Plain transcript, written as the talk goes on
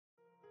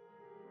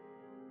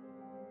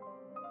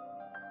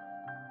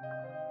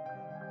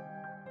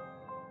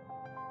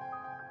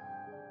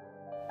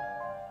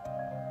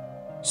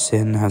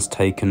Sin has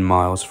taken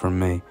miles from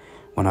me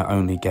when I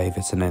only gave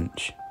it an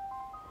inch.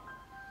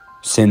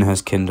 Sin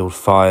has kindled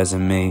fires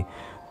in me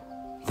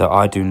that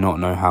I do not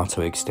know how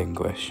to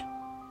extinguish.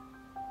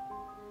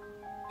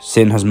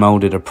 Sin has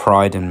moulded a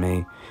pride in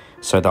me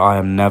so that I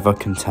am never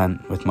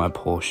content with my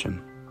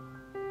portion.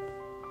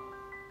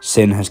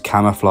 Sin has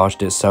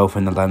camouflaged itself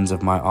in the lens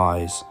of my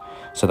eyes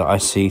so that I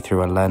see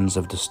through a lens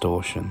of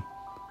distortion.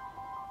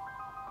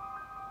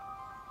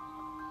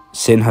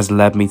 Sin has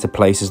led me to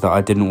places that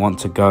I didn't want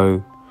to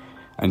go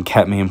and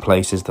kept me in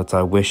places that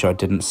I wish I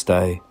didn't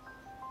stay.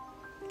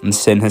 And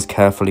sin has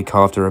carefully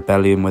carved a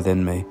rebellion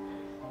within me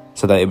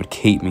so that it would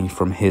keep me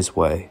from His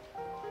way.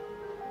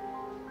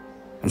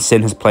 And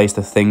sin has placed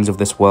the things of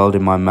this world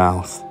in my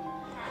mouth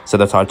so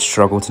that I'd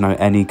struggle to know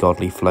any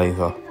godly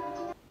flavour.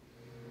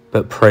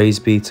 But praise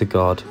be to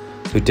God,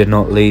 who did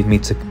not leave me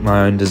to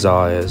my own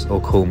desires or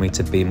call me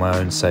to be my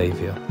own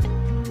saviour.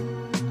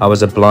 I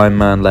was a blind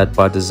man led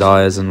by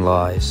desires and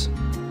lies,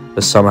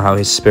 but somehow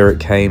His Spirit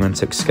came and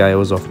took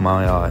scales off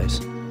my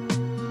eyes.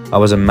 I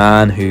was a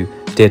man who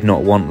did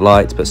not want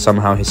light, but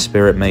somehow His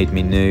Spirit made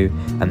me new,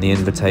 and the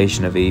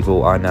invitation of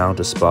evil I now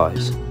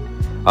despise.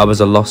 I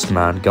was a lost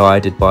man,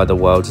 guided by the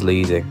world's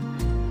leading.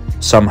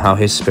 Somehow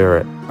His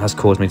Spirit has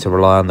caused me to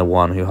rely on the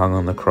one who hung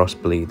on the cross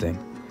bleeding.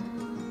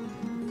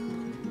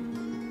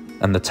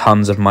 And the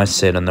tons of my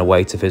sin and the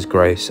weight of His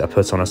grace are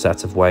put on a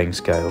set of weighing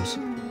scales.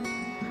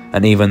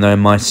 And even though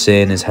my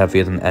sin is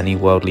heavier than any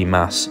worldly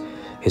mass,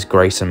 His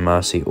grace and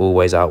mercy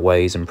always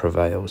outweighs and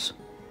prevails.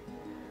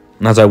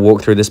 And as I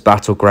walk through this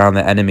battleground,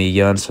 the enemy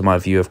yearns for my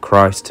view of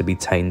Christ to be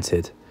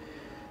tainted.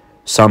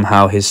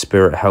 Somehow His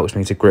Spirit helps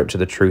me to grip to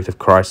the truth of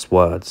Christ's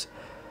words,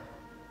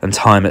 and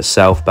time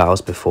itself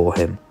bows before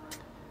Him.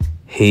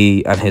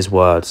 He and His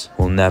words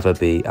will never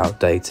be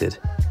outdated,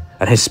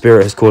 and His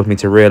Spirit has caused me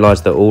to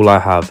realise that all I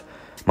have,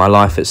 my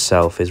life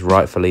itself, is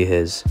rightfully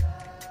His.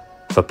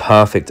 For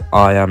perfect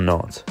I am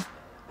not,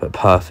 but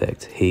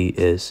perfect He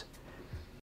is.